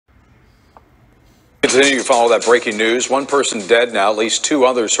Continue to follow that breaking news. One person dead now, at least 2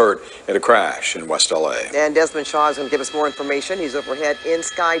 others hurt in a crash in West LA. And Desmond Shaw is going to give us more information. He's overhead in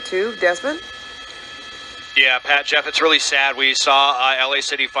Sky 2. Desmond? Yeah, Pat, Jeff, it's really sad. We saw LA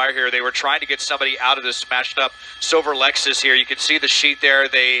City Fire here. They were trying to get somebody out of this smashed up silver Lexus here. You can see the sheet there.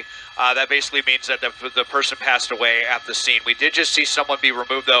 That basically means that the person passed away at the scene. We did just see someone be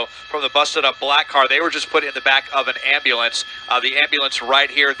removed, though, from the busted up black car. They were just put in the back of an ambulance. The ambulance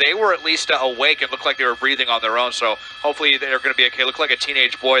right here, they were at least awake and looked like they were breathing on their own. So hopefully they're going to be okay. Looked like a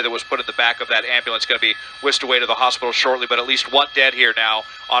teenage boy that was put in the back of that ambulance, going to be whisked away to the hospital shortly. But at least 1 dead here now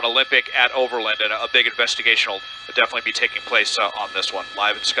on Olympic at Overland, and a big investigation will definitely be taking place on this one.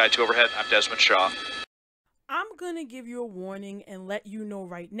 Live in Sky 2 overhead, I'm Desmond Shaw. I'm going to give you a warning and let you know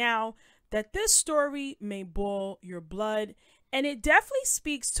right now that this story may boil your blood, and it definitely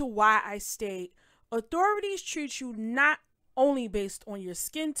speaks to why I state authorities treat you not only based on your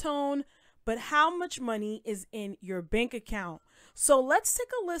skin tone, but how much money is in your bank account. So let's take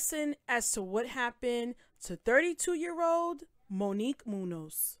a listen as to what happened to 32-year-old Monique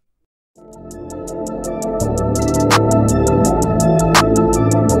Munoz.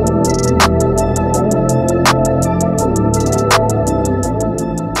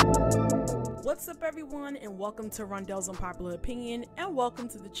 What's up, everyone, and welcome to Rondell's Unpopular Opinion, and welcome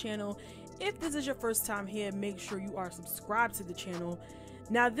to the channel. If this is your first time here, make sure you are subscribed to the channel.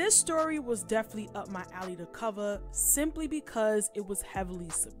 Now, this story was definitely up my alley to cover simply because it was heavily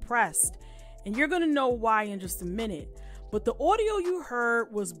suppressed, and you're going to know why in just a minute. But the audio you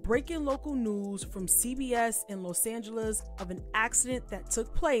heard was breaking local news from CBS in Los Angeles of an accident that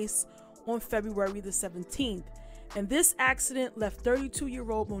took place on February the 17th. And this accident left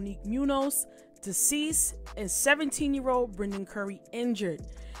 32-year-old Monique Munoz deceased and 17-year-old Brendan Curry injured.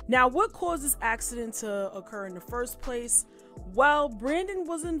 Now, what caused this accident to occur in the first place? Well, Brandon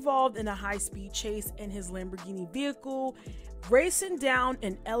was involved in a high-speed chase in his Lamborghini vehicle, racing down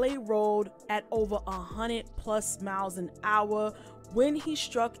an LA road at over 100+ miles an hour when he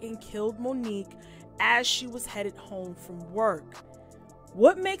struck and killed Monique as she was headed home from work.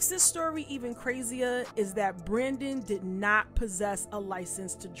 What makes this story even crazier is that Brandon did not possess a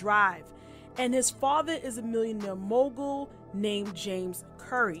license to drive, and his father is a millionaire mogul named James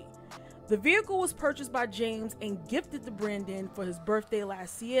Curry. The vehicle was purchased by James and gifted to Brandon for his birthday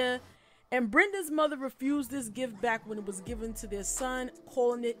last year, and Brendan's mother refused this gift back when it was given to their son,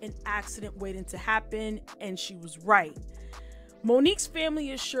 calling it an accident waiting to happen, and she was right. Monique's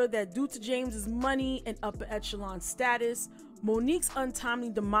family is sure that due to James's money and upper echelon status, Monique's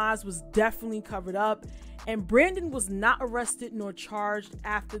untimely demise was definitely covered up, and Brandon was not arrested nor charged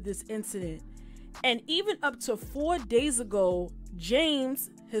after this incident. And even up to 4 days ago,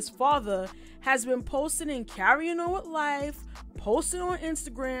 James, his father, has been posting and carrying on with life, posting on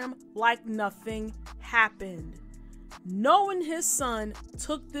Instagram like nothing happened, knowing his son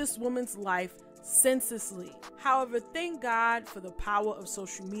took this woman's life senselessly. However, thank God for the power of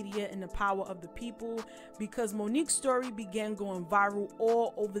social media and the power of the people, because Monique's story began going viral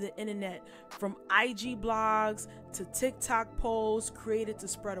all over the internet, from IG blogs to TikTok posts created to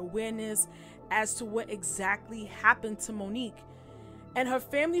spread awareness as to what exactly happened to Monique. And her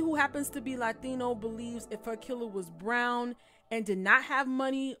family, who happens to be Latino, believes if her killer was brown and did not have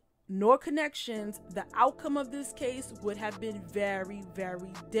money nor connections, the outcome of this case would have been very,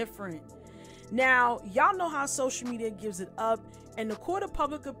 very different. Now, y'all know how social media gives it up, and the court of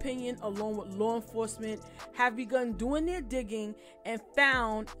public opinion, along with law enforcement, have begun doing their digging and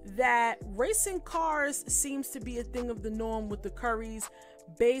found that racing cars seems to be a thing of the norm with the Currys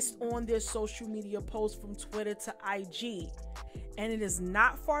based on their social media posts from Twitter to IG. And it is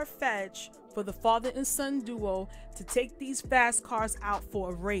not far-fetched for the father and son duo to take these fast cars out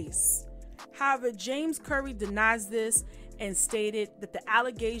for a race. However, James Curry denies this and stated that the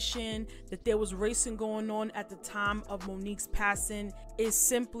allegation that there was racing going on at the time of Monique's passing is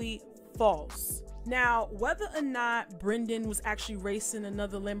simply false. Now, whether or not Brendan was actually racing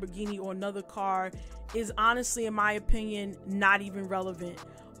another Lamborghini or another car is honestly, in my opinion, not even relevant.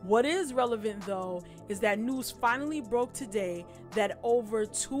 What is relevant, though, is that news finally broke today that over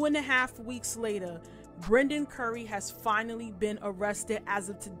 2.5 weeks later, Brendan Curry has finally been arrested as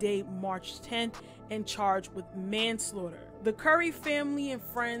of today, March 10th, and charged with manslaughter. The Curry family and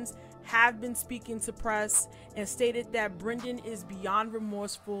friends have been speaking to press and stated that Brendan is beyond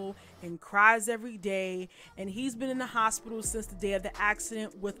remorseful and cries every day, and he's been in the hospital since the day of the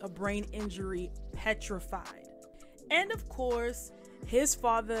accident with a brain injury, petrified. And of course, his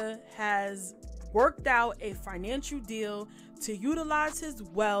father has worked out a financial deal to utilize his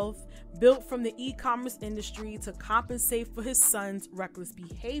wealth built from the e-commerce industry to compensate for his son's reckless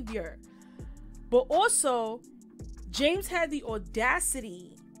behavior. But also, James had the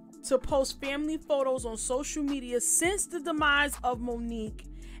audacity to post family photos on social media since the demise of Monique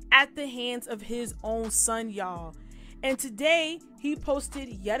at the hands of his own son, y'all. And today, he posted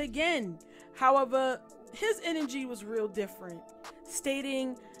yet again. However, his energy was real different,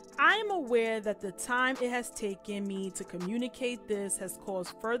 stating, "I am aware that the time it has taken me to communicate this has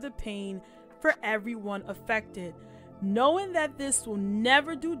caused further pain for everyone affected. Knowing that this will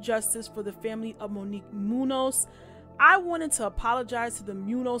never do justice for the family of Monique Munoz, I wanted to apologize to the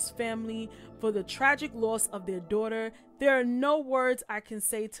Munoz family for the tragic loss of their daughter. There are no words I can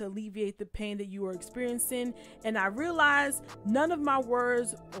say to alleviate the pain that you are experiencing, and I realize none of my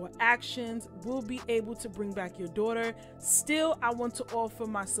words or actions will be able to bring back your daughter. Still, I want to offer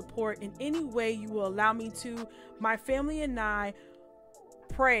my support in any way you will allow me to. My family and I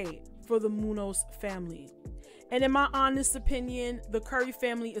pray for the Munoz family." And in my honest opinion, the Curry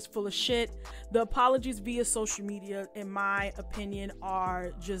family is full of shit. The apologies via social media, in my opinion,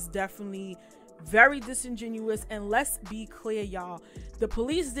 are just definitely very disingenuous. And let's be clear, y'all. The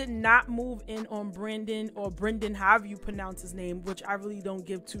police did not move in on Brandon, or Brendan, however you pronounce his name, which I really don't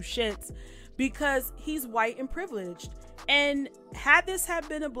give two shits, because he's white and privileged. And had this had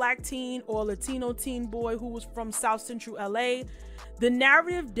been a black teen or Latino teen boy who was from South Central LA, the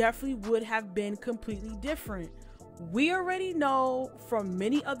narrative definitely would have been completely different. We already know from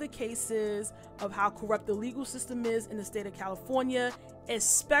many other cases of how corrupt the legal system is in the state of California,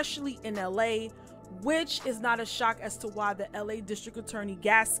 especially in LA, which is not a shock as to why the LA District Attorney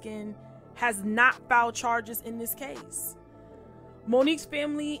Gaskin has not filed charges in this case. Monique's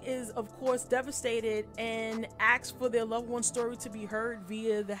family is, of course, devastated and asks for their loved one's story to be heard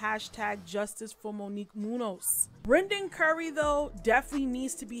via the hashtag Justice for Monique Munoz. Brendan Curry, though, definitely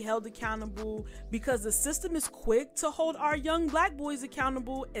needs to be held accountable, because the system is quick to hold our young black boys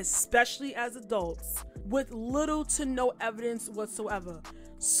accountable, especially as adults, with little to no evidence whatsoever.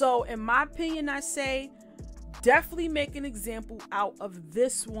 So, in my opinion, I say, definitely make an example out of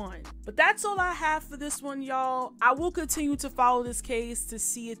this one. But that's all I have for this one, y'all. I will continue to follow this case to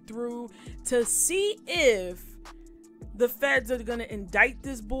see it through, to see if the feds are gonna indict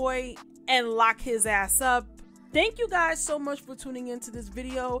this boy and lock his ass up. Thank you guys so much for tuning into this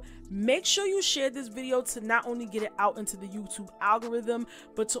video. Make sure you share this video to not only get it out into the YouTube algorithm,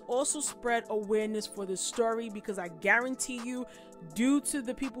 but to also spread awareness for this story, because I guarantee you, due to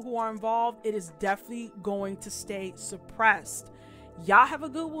the people who are involved, it is definitely going to stay suppressed. Y'all have a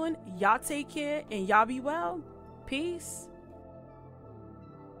good one. Y'all take care, and y'all be well. Peace.